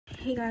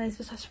Hey guys,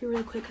 this has to be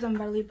really quick because I'm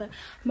about to leave, but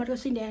I'm about to go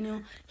see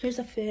Daniel. Here's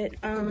the fit.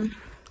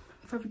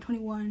 Forever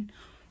 21,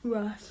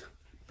 Russ,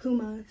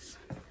 Pumas.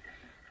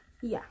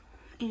 Yeah,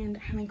 and I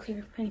have my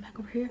clear fanny pack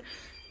over here,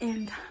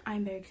 and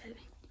I'm very excited.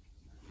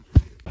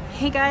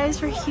 Hey guys,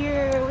 we're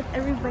here with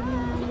everybody.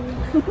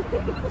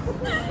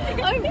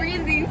 I'm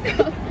breezy.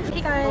 So.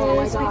 Hey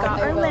guys, we got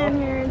our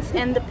lanyards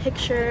and the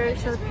picture.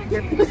 Show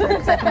your picture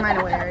because I put mine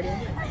away already.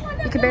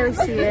 You can barely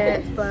see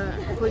it, but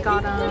we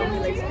got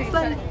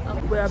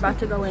them. We're about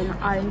to go in.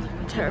 I'm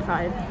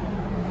terrified.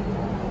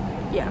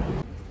 Yeah.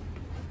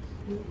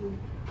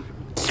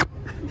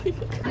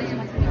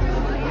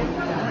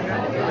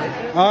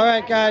 All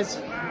right, guys.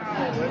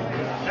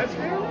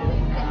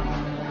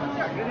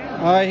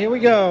 All right, here we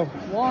go.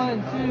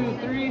 1,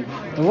 2, 3.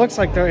 It looks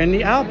like they're in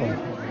the album.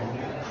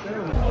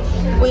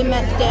 We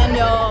met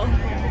Daniel.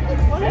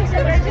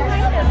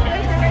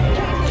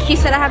 He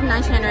said I have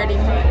nice handwriting.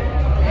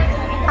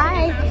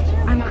 Hi.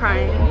 I'm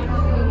crying.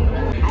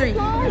 3.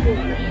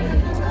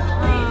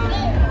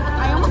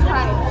 I almost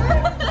cried.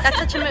 That's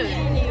such a mood.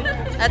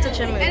 That's such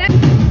a mood.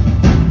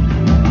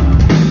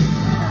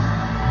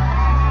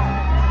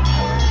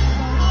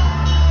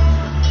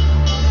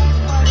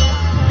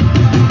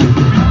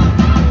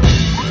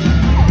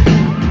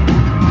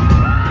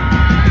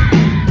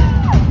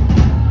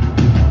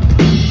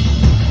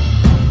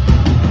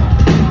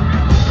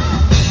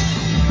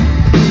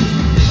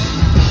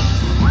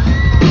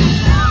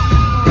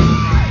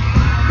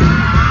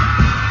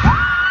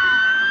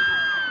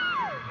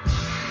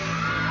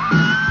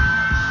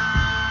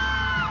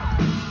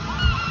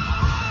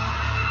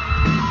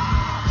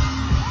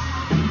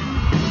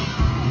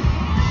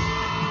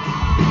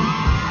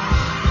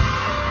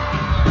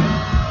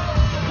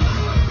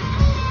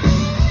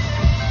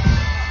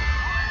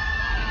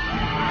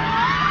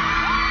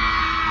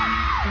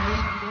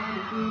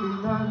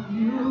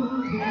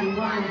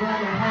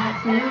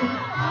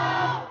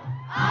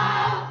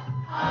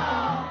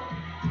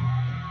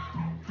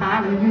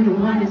 How are you the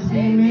one to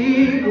see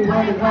me? Go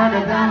away to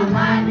water down on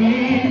my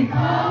knee.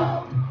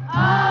 Oh,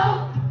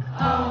 oh,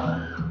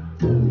 oh.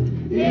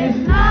 If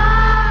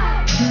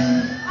not,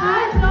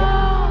 I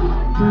don't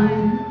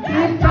mind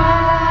if I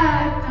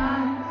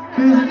die.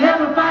 'Cause I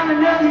never find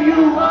another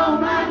you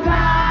on my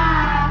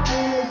time.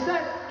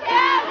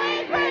 Can we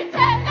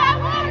pretend that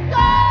we're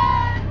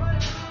good?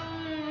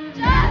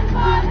 Just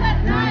for the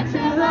night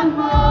till the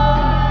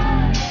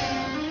morning.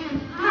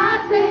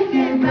 I'd take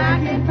it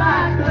back if I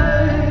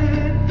could.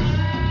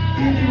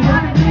 If you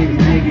wanna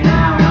take it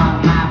out on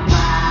my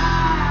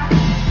mind.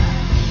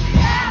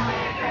 Yeah, we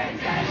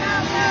pretend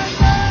that we're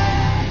good.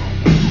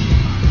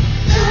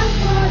 Just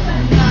for the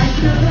night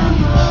till the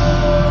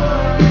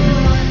morning.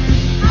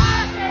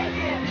 I'll take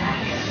it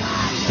back if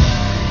I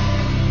could.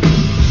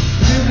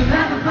 'Cause I'll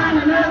never find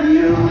another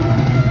you.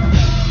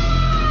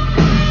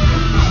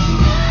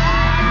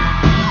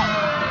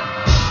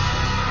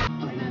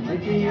 When I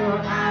look in your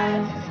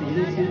eyes, I see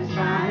that you're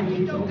trying.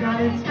 You don't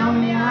gotta tell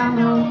me, I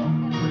know.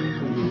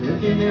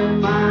 Look in your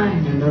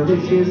mind, I know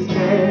that you're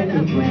scared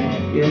of where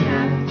you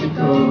have to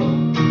go.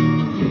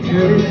 You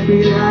tell the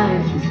sweet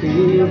lies, you say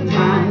your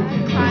time,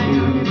 crying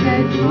on your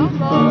bedroom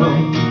floor.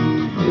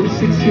 Oh,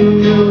 since you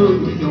knew,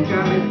 you don't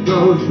gotta go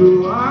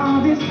through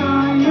all this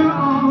on your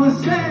own.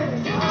 Say,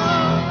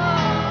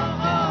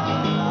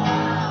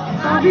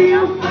 I'll be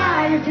on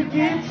fire if you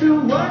get to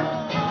work.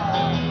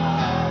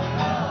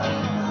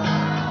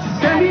 Just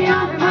set me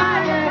on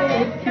fire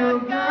if you're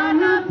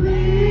gonna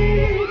bleed.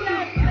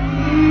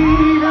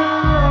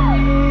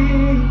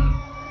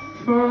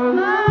 For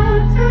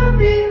love to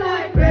be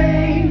like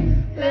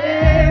rain,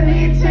 let me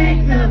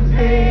take the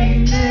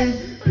pain and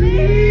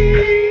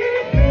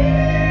bleed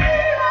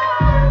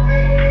on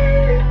me.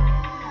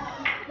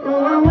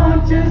 Oh, I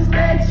won't just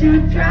let you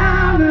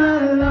drown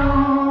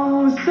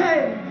alone. Say,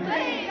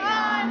 bleed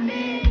on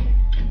me.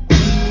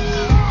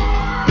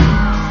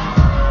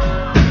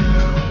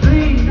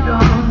 Bleed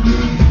on me.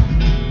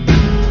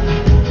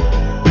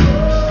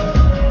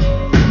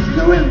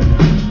 Do it.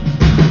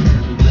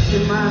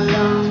 In my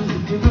lungs,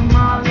 give them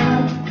all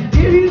up.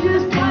 Give you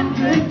just one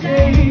good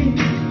day.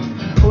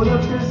 Hold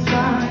up the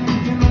sun,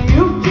 and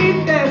you keep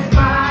that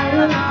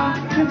smile on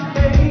your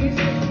face.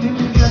 If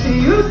there's nothing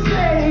you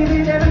say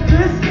that ever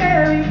could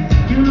scare me,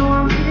 you know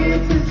I'm here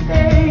to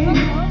stay.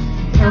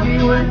 Tell me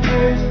what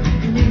hurts,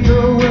 give me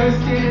your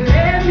worst, and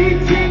let me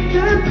take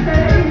the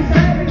place.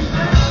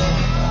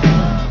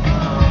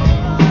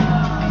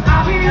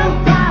 I'll be on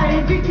fire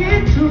if you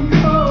get too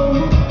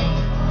cold.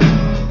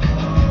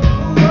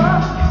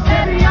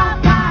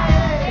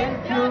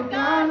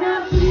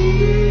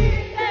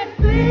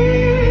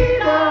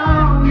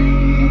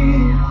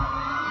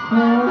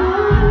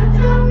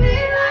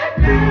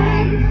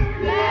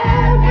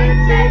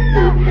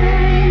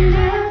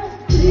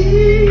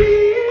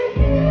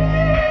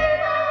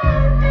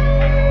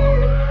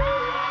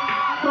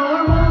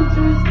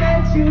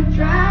 You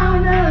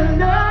drown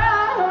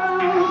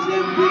alone, so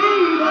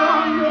breathe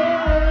on me.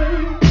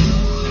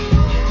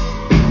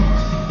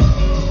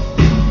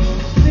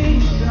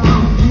 Breathe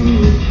on me.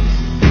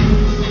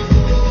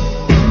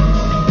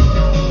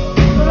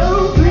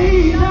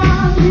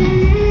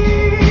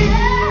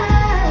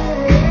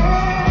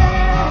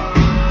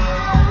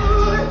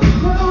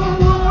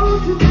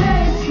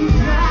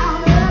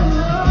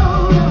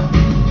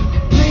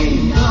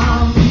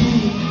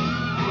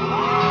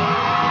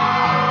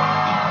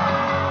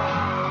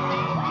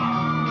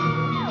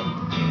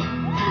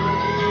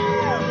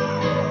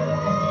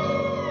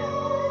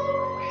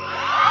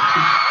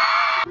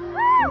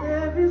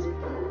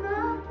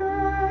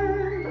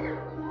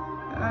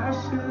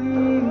 should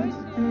leave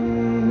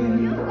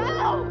today.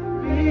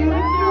 Me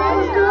with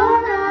those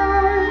dark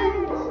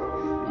eyes.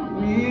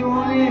 Me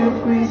only if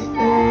we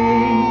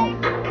stay.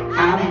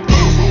 I'll be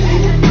dancing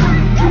in the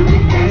morning. You'll be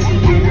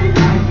dancing in the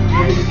night.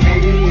 There's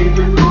candy in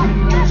the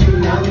morning. But you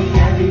love me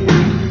every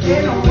night.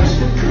 Yeah, I wish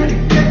I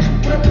could've get you,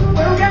 but the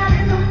world got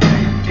in the way.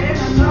 And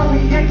I know we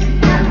ain't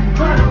together,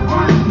 but I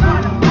wanna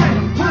run away,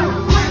 run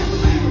away.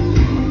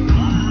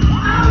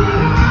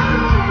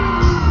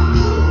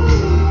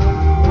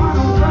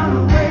 Wanna run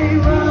away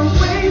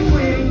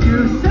when you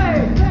say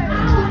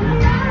I wanna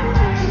run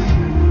away.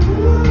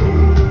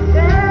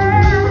 Yeah.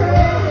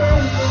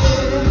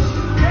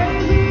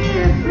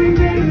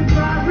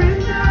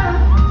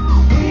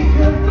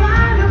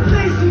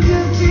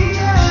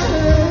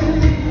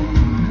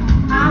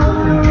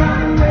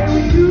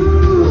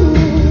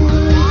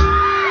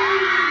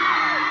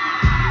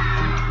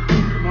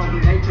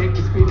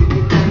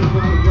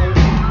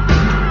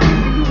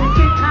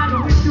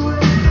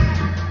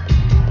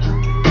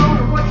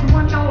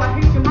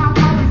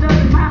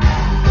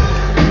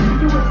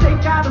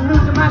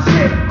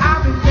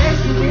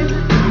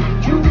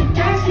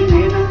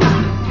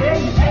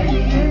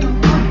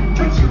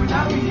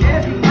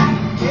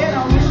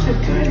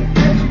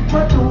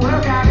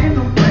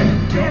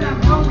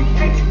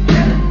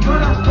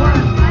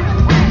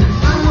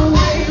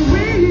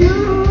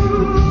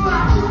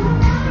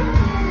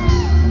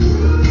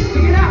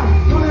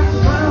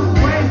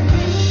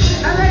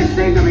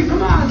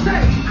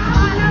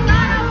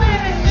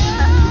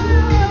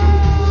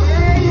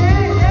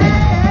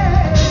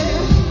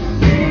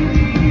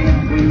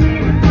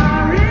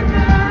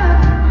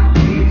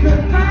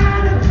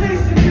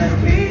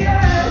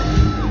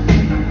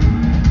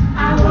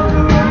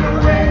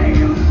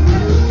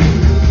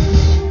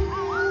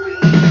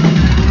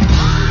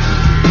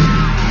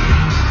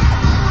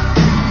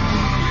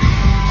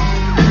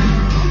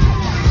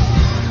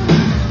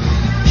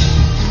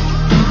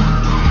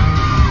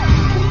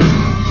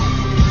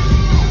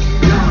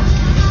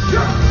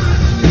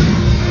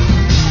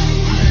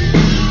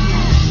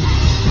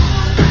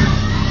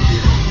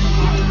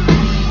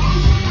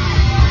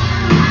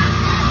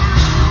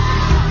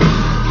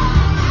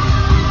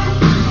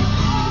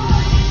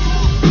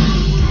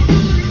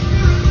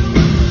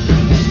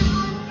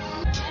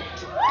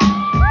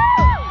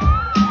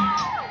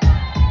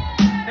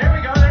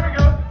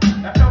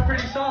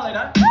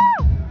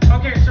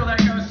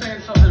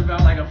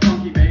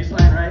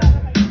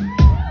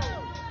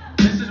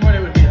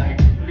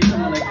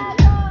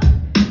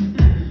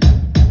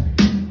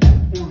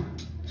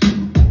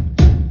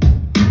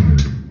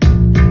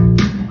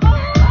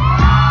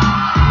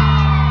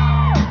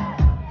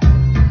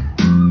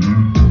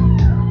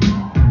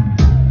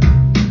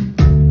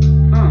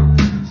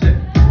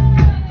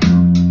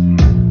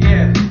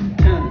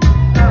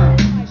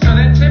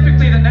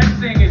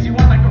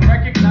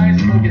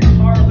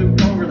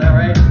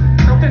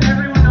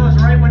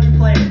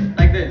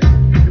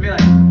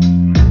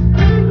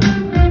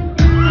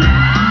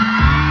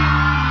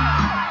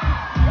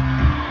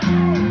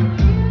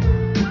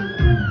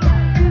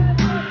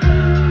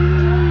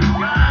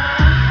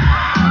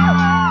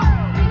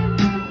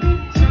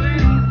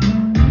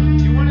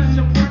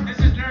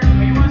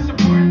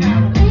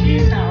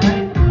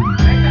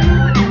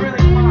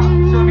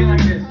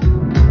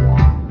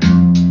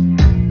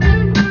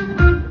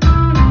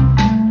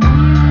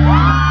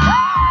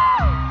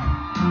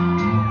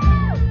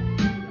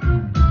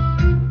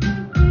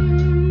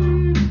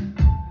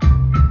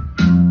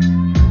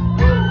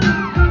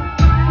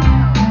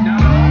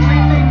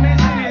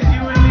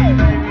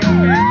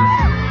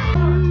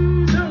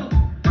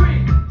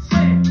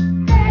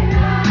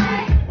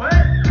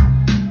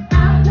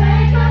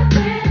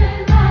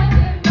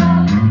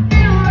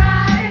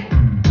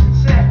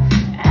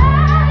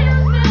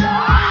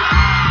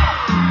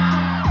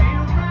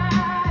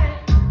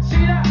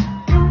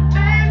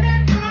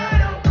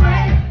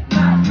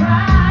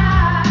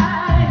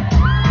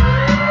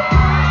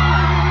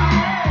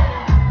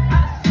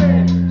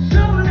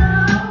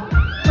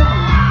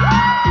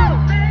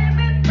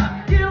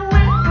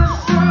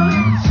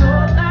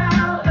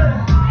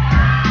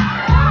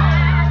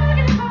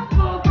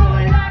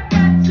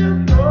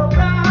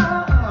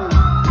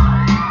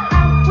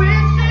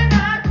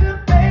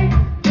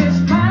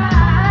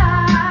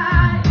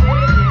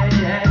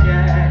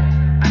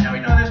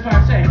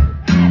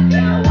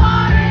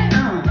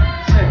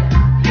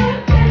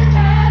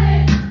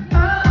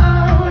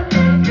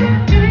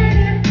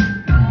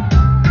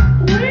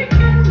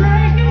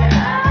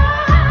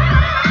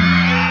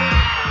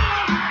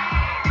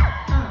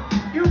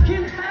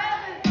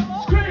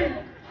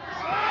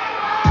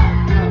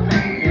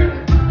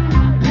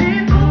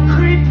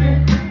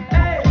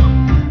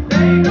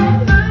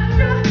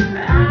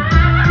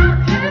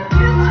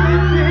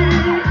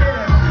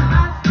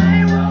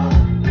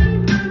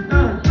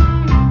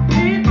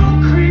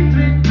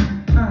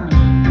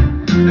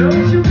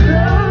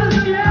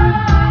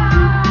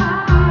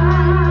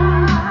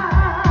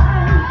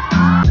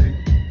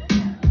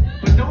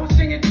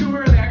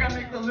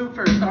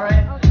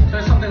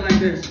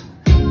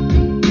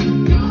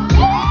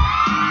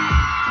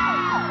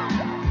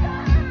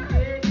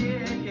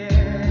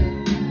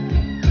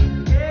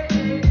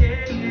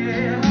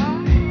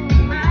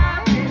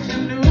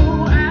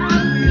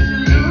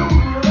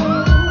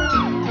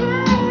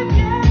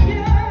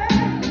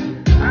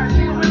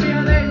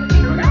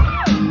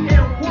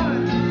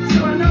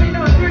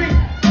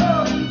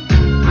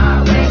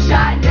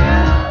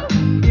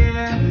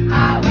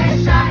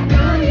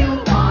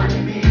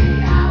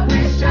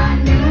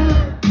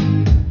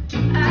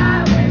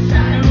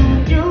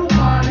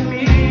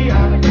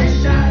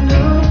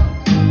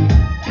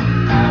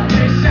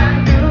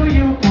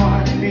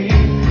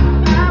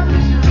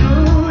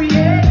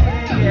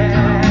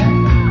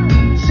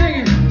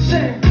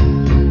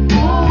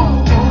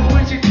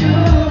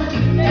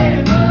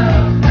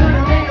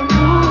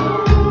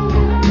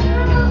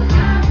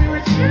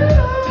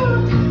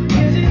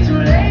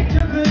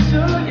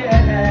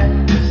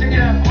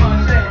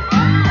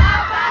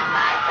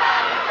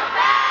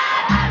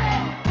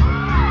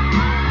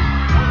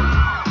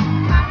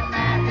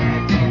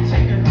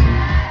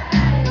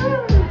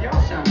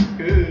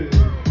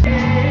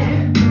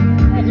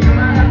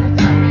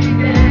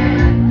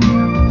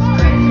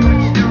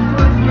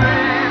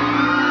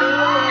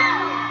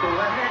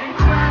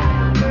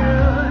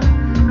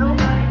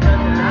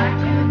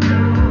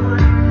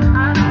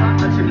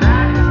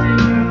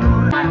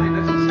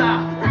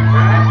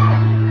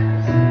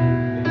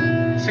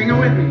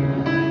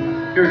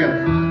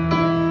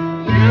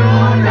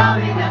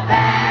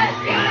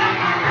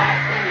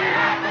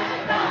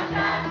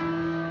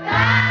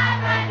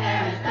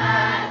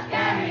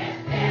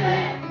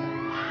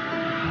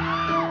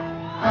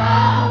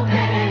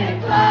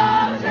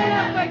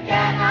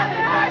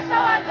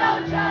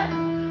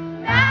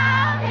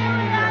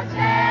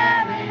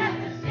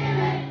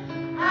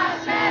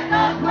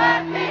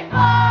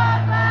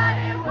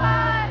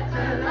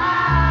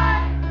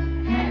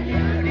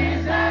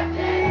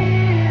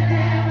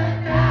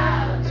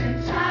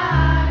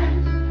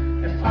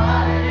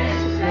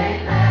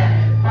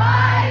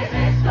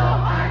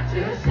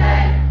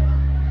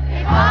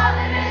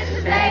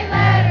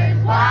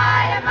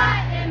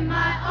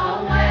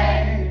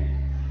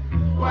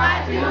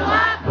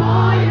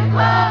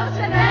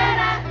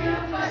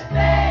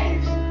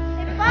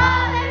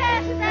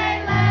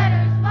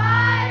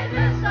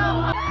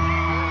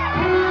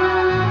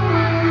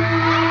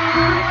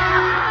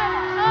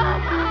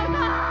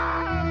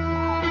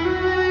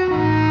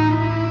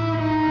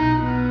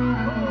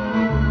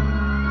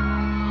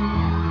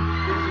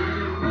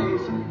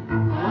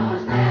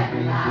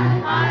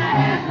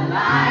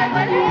 lie,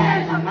 but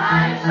here's my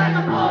mind, it's like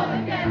I'm whole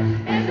again.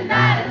 Isn't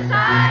that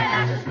inside?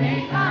 I just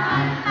think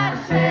I've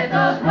said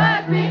those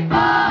words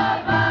before,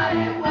 but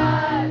it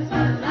was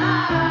a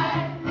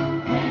lie.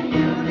 And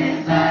you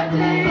deserve to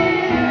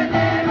hear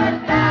them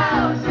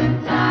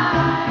 1,000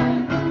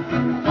 times.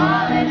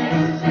 Falling is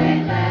to say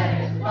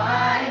letters,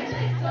 why is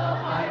it so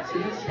hard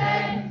to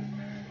say?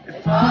 If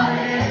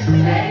falling is to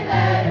say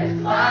letters,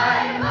 why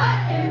am I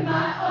in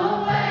my own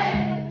way?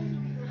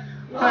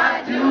 Why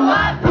do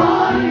I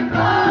pull you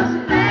close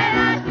and then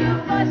ask you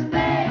for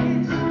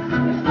space?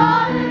 If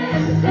falling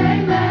is to say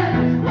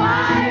letters,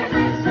 why is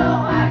it so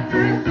hard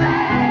to say?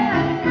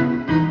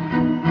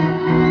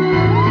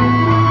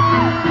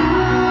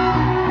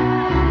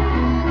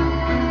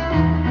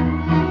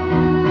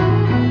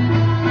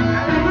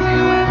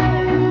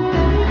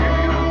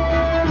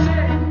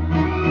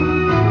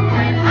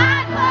 When I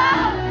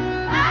close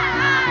my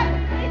eyes,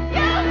 it's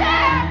you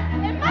there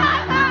in my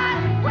mind.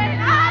 When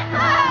I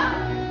close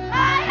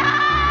my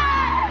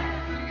eyes,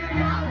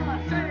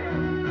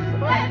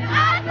 when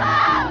I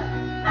close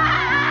my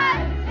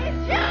eyes,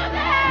 it's you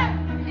there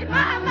in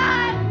my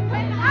mind.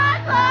 When I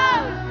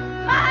close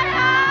my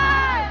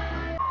eyes.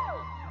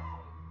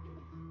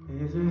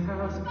 There's a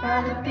house by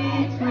the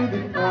beach with a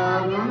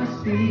dog on the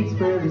streets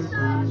where the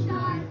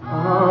sunshine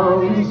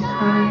always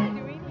shines.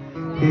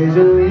 There's a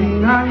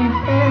ring on your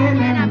hand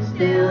and I'm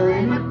still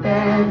in the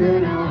bed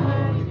and I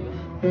hold you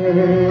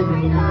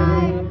every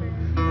night.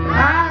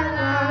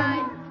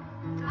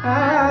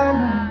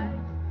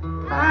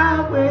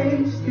 I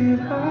wasted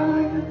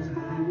all your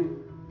time.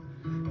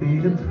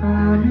 Made a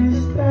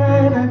promise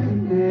that I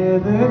could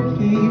never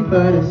keep,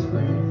 but I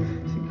swear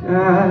to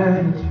God I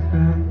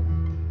tried.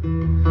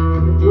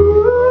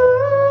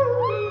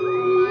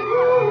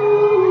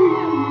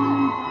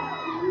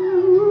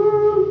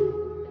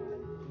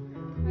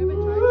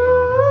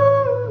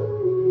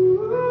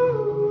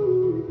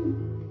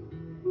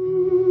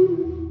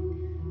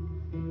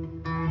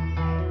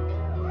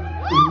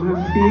 With my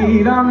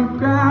feet on the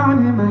ground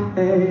and my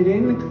head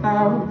in the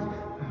clouds,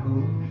 I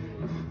hope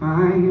I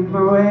find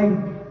my way.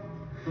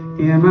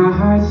 Yeah, my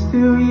heart's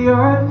still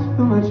yours,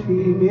 but my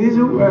dream is a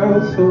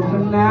world. So for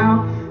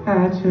now,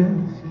 I just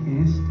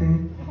can't stay.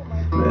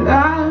 But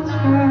I'll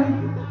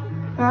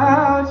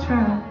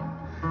try,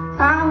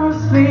 I won't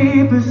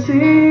sleep a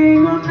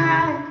single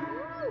night.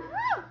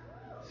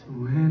 So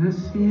when I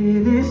see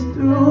this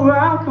through,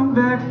 I'll come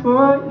back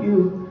for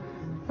you.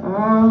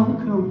 I'll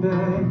come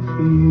back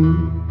for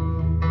you.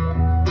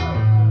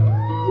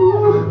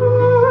 Ooh,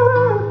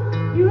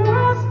 you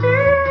ask me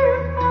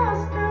if I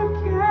still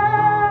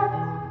care.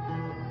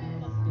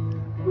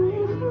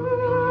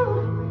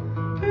 Ooh,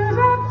 'cause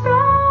I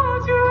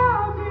told you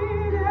I'll be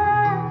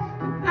there.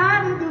 And I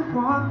did the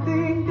one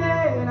thing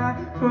that I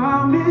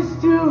promised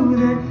you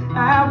that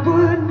I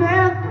would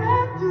never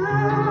do.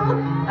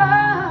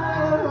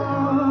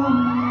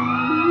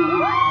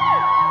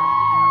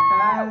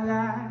 I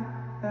lied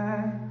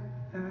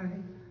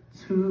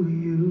to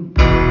you.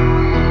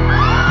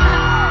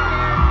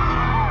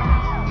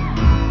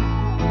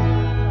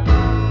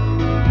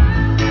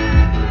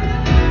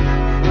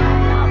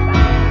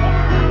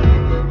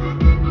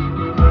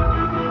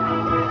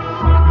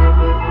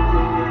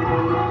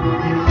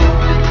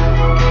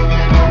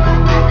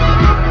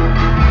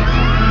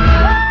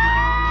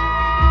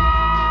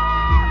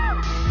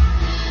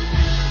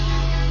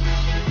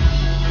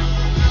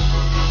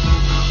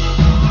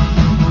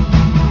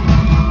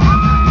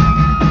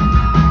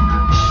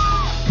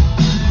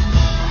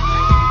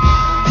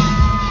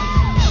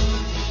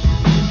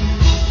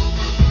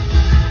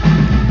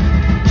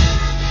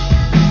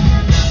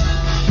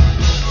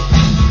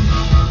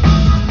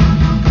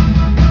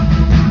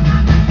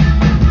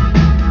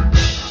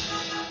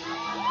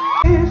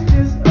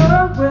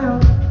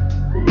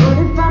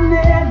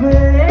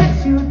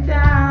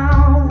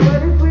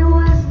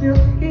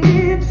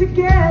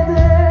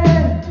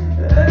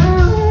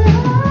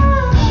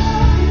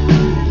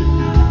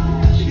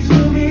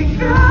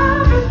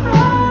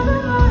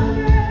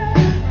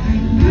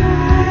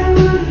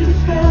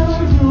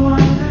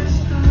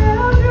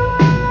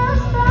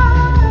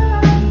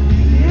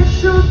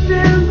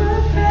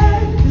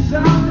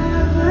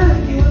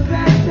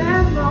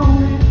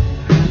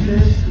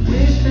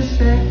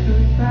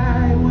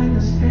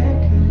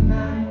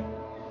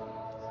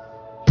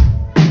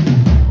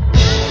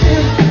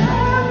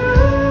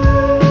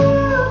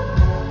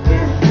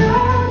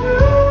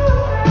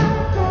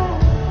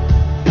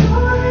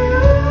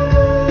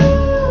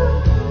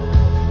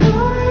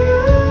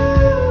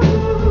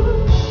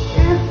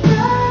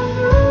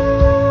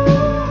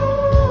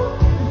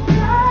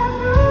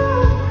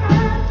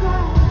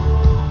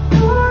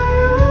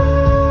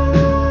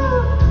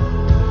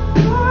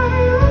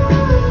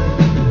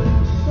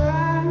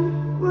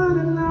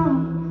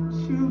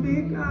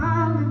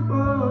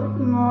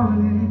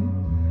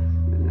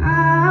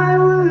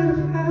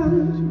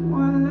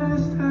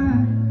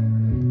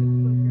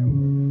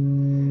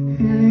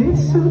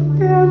 so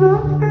damn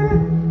unfair,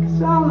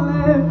 'cause I'll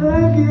never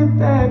get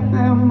back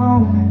that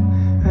moment.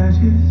 I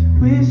just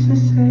wish I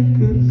said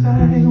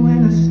goodbye when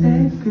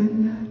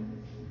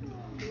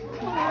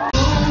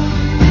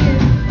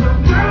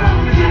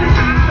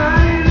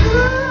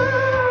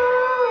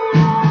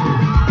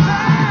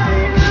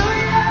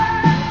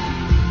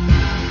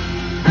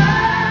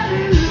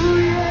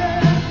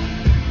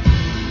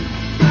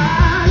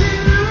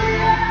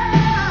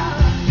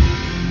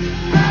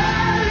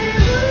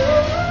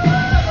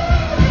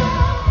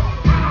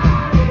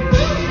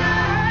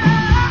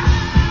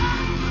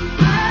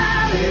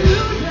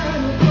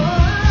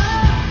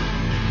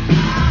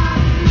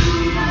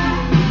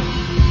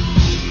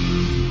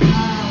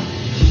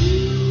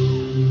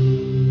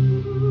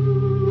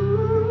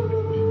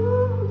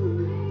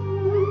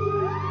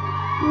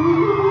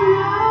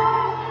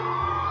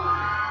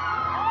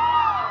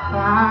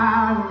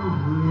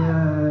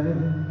Hallelujah.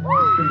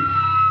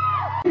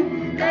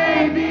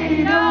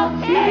 Baby,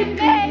 don't keep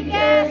me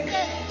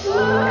guessing.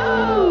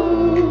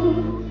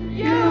 Ooh,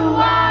 you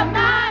are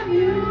my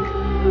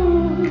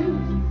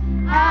muse.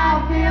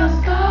 I feel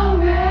so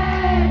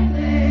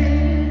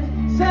reckless.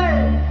 Say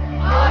it.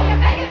 Oh, you're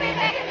making me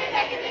give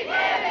it.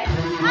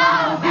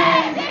 Oh,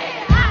 baby,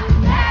 I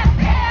can't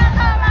feel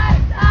the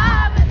rush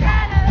of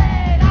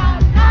adrenaline.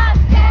 I'm not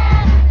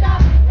scared to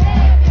jump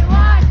if you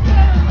want to.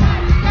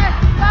 Just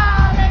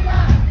fall in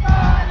love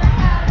for the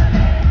hell of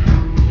it.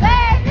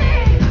 Baby,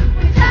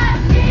 we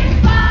just keep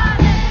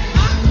falling.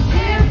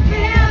 You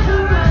feel the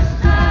rush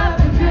of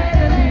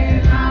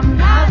adrenaline. I'm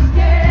not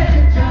scared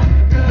to jump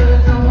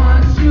 'cause I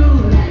want you.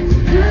 Let's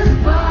just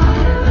fall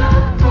in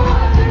love for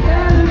the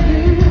hell of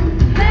it.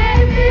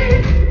 Baby,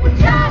 we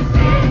just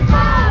keep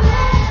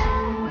falling.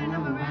 When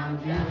I'm around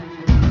you,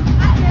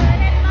 I feel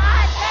it in my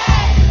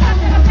chest.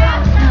 Something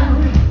about you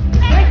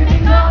makes me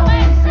go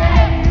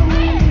insane.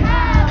 We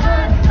have a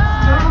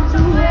song to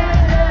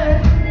wear.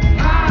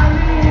 My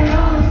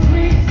little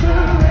sweet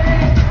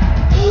surrender.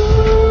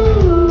 Ooh,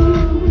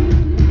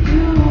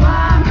 you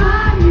are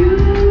my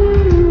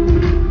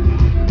muse.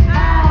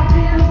 I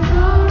feel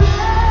so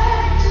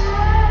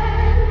reckless.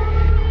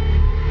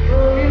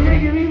 Oh, you're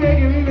making me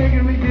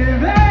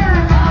give it.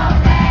 Oh,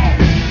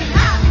 baby,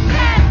 I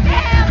can't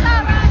feel the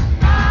rush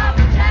of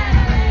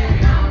adrenaline.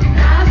 I'm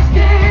not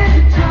scared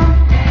to jump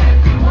if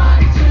you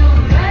want to.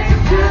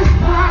 Let's just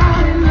fall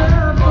in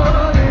love for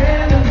the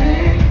hell of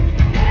it.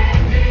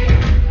 Baby,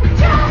 we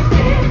just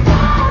keep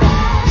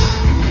falling.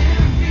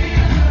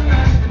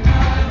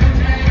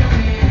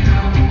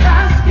 I'm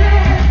not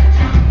scared to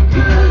jump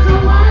 'cause I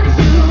want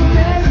you.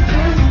 Let's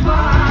just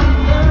fall in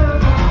love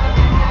for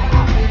the hell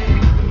of it.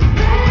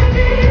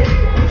 Baby,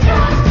 we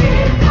just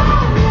keep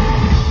falling.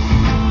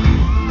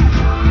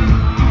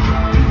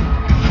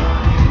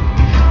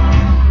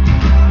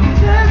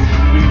 Just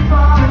keep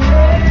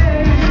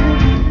falling.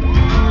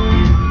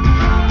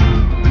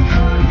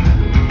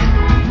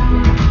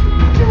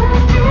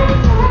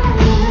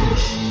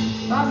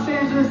 Los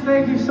Angeles,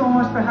 thank you so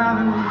much for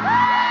having me.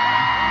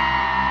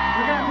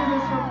 We're gonna do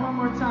this one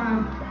more time,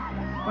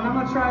 but I'm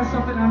gonna try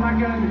something I might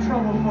get into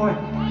trouble for.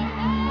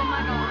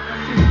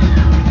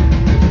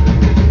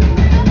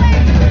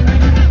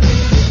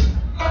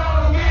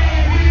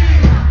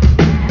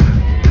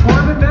 One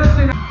of the best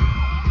things.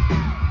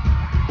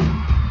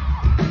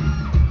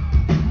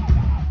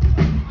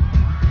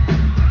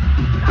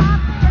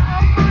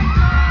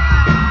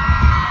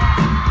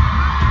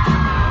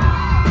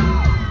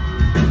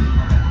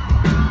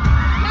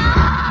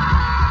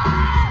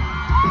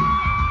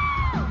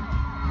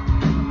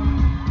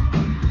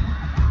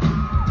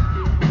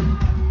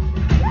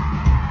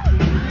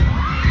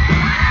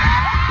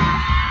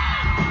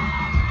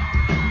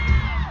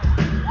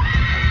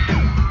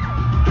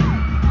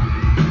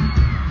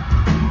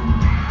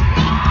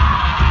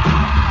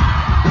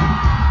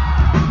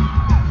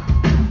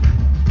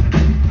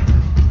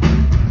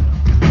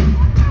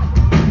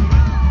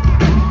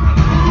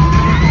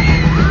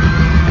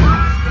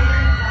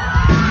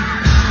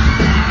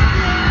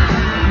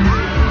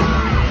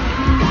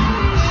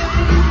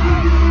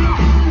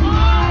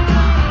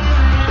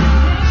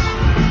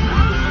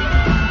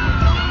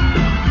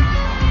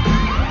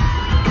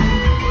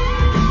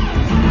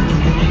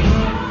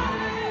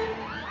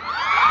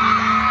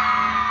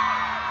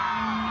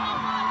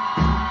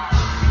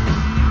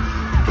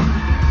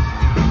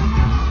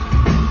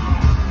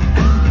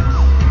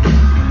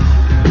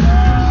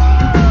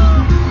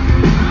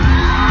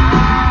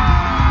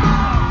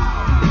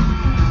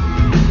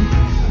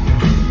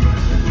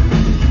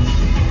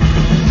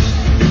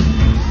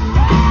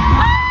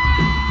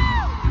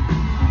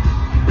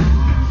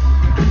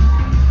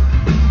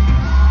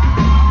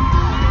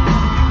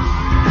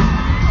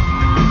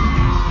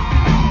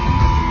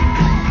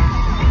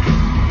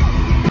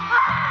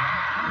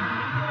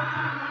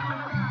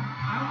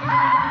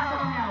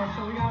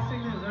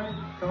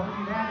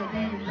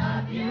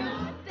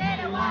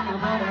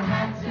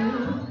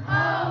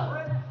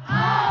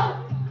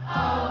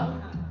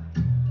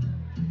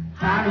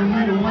 I know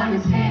you don't want to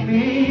see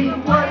me.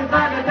 What if I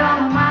get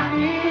down on my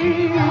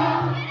knees?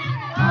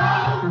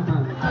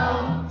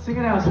 Sing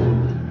it out. If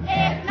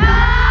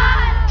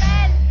not,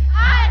 then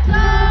I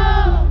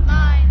don't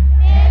mind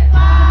if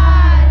I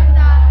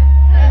die.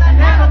 'Cause I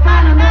never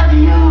find another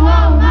you,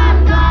 oh my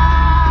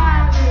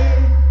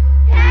darling.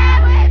 Can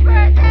we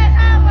pretend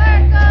that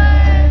we're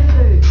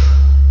good?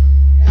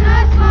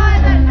 Just for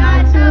the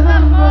night till the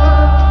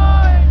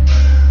morning.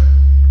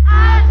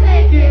 I'd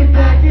take it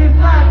back if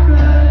I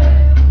could.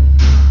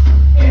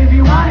 If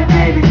you want it,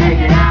 baby, take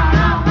it out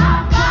on my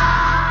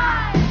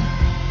mind.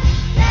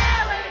 Can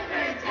we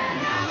pretend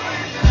that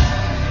we're good?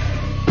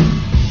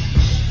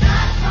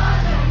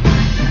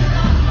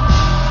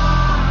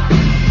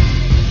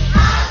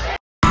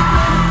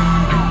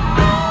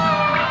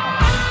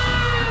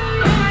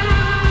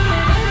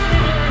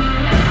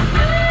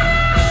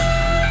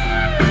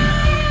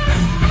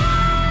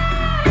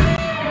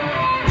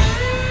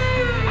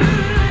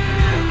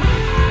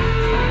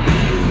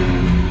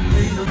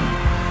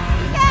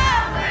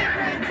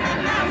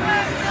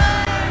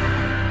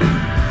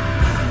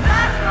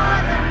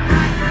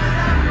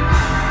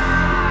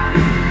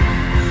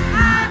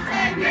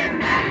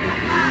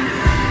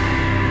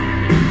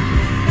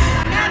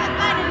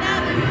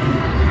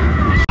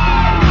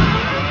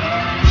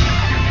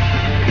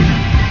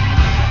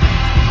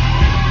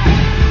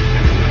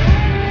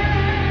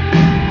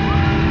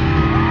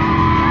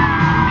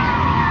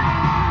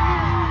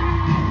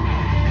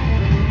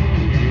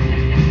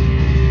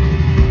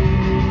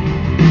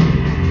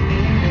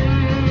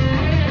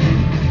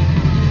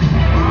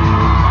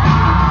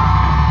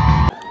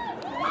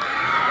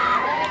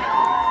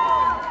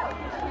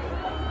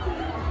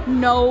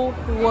 no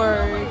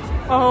words.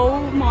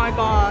 Oh my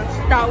gosh,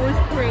 that was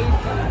crazy.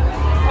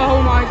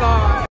 Oh my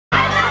god.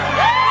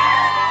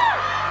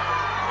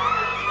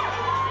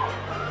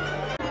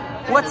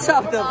 What's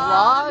up, the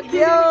vlog?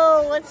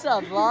 Yo, what's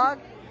up, vlog?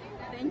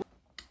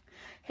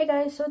 Hey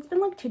guys, so it's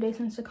been like 2 days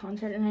since the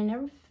concert and I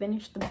never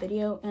finished the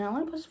video, and I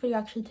want to post a video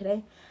actually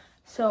today,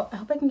 so I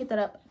hope I can get that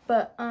up.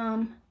 But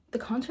the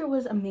concert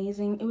was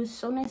amazing. It was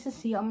so nice to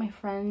see all my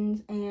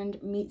friends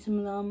and meet some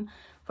of them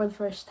for the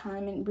first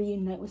time and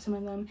reunite with some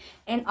of them,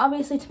 and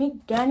obviously to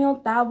meet Daniel,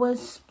 that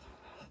was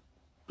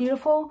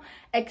beautiful,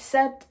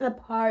 except the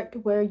part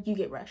where you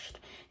get rushed.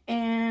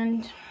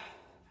 And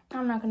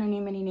I'm not gonna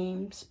name any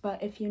names,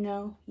 but if you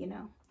know, you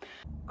know.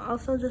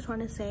 Also, just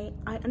want to say,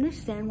 I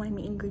understand why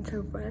meet and greets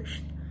are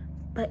rushed,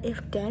 but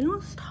if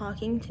Daniel's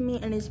talking to me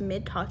and is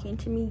mid talking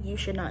to me, you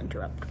should not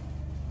interrupt.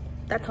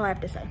 That's all I have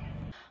to say.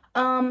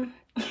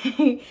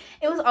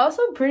 It was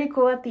also pretty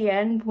cool at the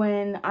end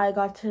when I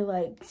got to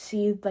like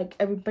see like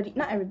everybody,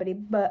 not everybody,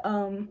 but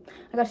I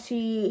got to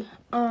see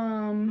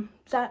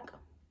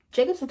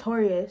Jacob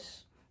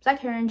Sartorius, Zach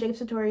Heron, Jacob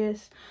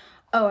Sartorius.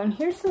 Oh, and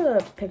here's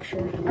the picture.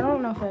 I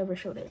don't know if I ever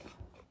showed it.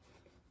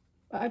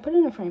 I put it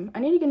in a frame. I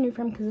need to get a new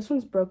frame because this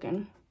one's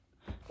broken.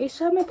 I used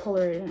to have my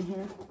Polaroid in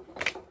here,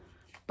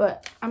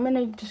 but I'm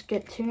gonna just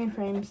get 2 new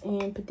frames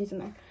and put these in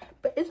there.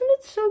 But isn't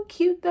it so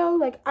cute though?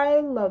 Like, I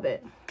love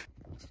it.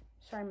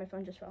 Sorry, my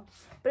phone just fell.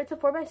 But it's a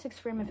 4x6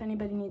 frame if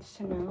anybody needs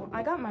to know.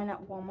 I got mine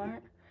at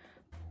Walmart.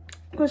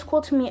 It was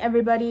cool to meet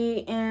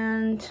everybody,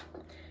 and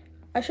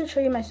I should show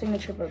you my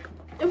signature book.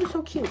 It was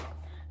so cute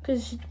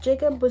because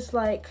Jacob was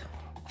like,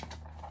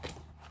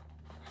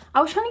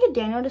 I was trying to get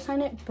Daniel to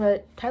sign it,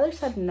 but Tyler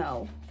said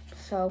no.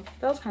 So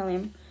that was kind of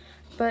lame.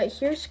 But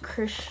here's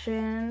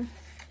Christian.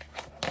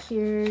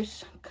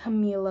 Here's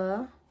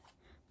Camila.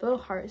 The little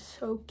heart is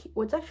so cute.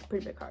 Well, it's actually a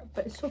pretty big heart,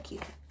 but it's so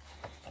cute.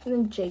 And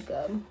then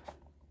Jacob.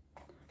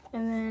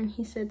 And then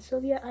he said,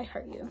 Sylvia, I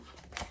heart you.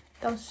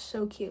 That was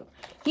so cute.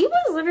 He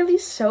was literally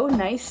so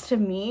nice to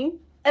me.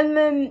 And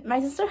then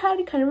my sister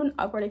had kind of an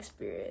awkward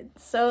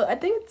experience. So I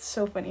think it's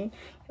so funny,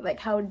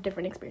 like how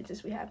different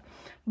experiences we have.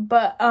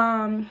 But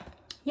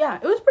yeah,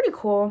 it was pretty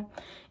cool.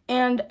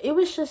 And it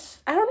was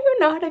just, I don't even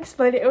know how to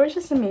explain it. It was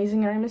just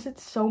amazing, and I miss it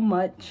so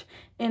much.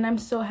 And I'm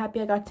so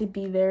happy I got to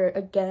be there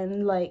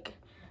again. Like,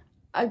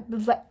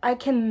 I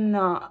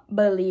cannot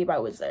believe I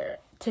was there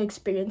to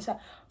experience that.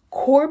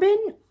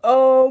 Corbin,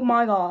 oh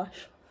my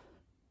gosh.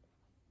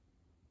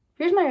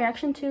 Here's my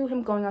reaction to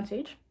him going on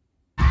stage.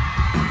 Oh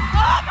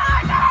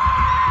my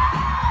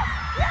God!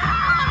 Yeah!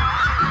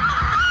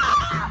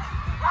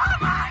 Oh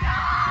my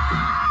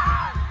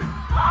God!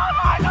 Oh my God! Oh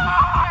my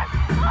God!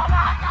 Oh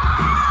my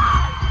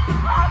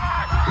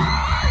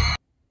God!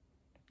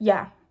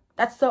 Yeah,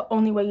 that's the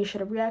only way you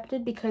should have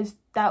reacted, because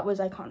that was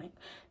iconic.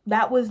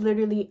 That was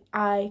literally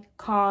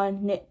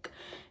iconic.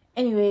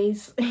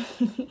 Anyways,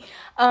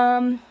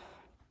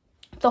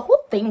 the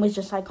whole thing was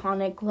just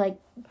iconic. Like,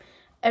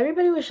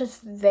 everybody was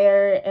just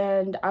there,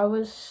 and it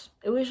was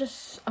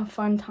just a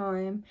fun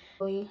time.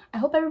 I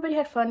hope everybody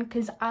had fun,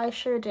 because I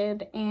sure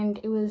did, and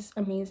it was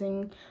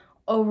amazing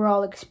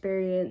overall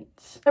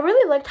experience. I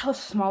really liked how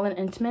small and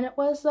intimate it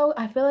was, though.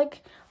 I feel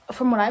like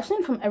from what I've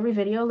seen from every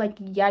video, like,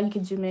 yeah, you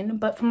could zoom in,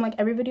 but from like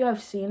every video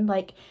I've seen,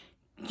 like,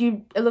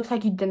 it looks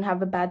like you didn't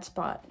have a bad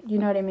spot, you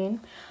know what I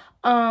mean?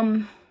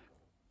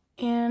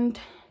 And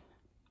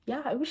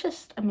yeah, it was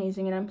just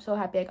amazing, and I'm so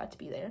happy I got to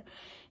be there.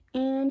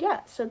 And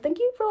yeah, so thank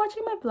you for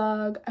watching my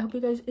vlog. I hope you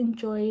guys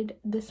enjoyed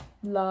this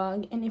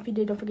vlog, and if you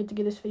did, don't forget to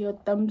give this video a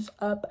thumbs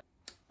up.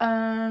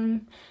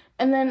 And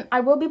then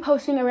I will be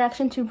posting a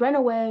reaction to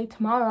Runaway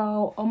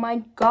tomorrow. Oh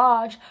my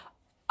gosh,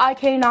 I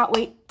cannot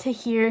wait to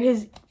hear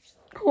his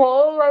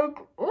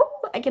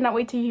I cannot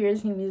wait to hear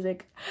his new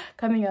music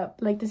coming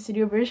up, like the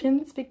studio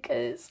versions,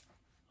 because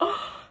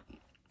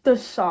the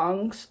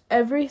songs,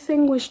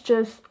 everything was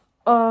just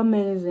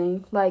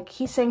amazing. Like,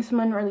 he sang some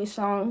unreleased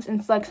songs, and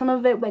it's like some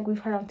of it like we've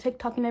heard on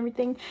TikTok and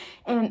everything,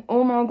 and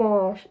oh my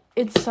gosh,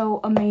 it's so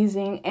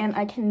amazing, and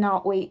I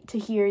cannot wait to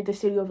hear the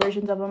studio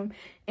versions of them.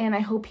 And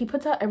I hope he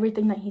puts out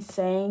everything that he's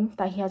saying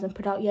that he hasn't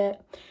put out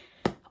yet.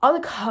 All the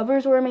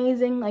covers were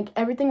amazing. Like,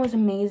 everything was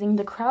amazing.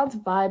 The crowd's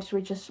vibes were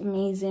just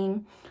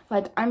amazing.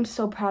 Like, I'm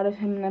so proud of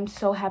him, and I'm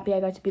so happy I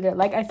got to be there.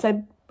 Like I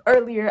said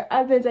earlier,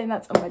 I've been saying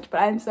that so much,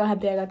 but I'm so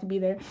happy I got to be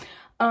there.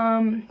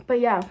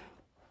 But yeah,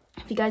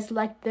 if you guys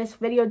liked this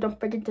video, don't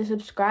forget to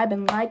subscribe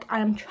and like.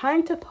 I'm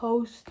trying to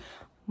post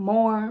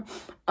more,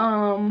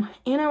 and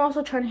I'm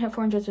also trying to hit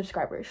 400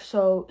 subscribers,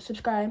 so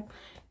subscribe.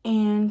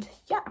 And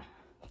yeah,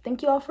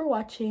 thank you all for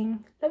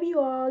watching. Love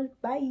you all.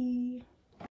 Bye.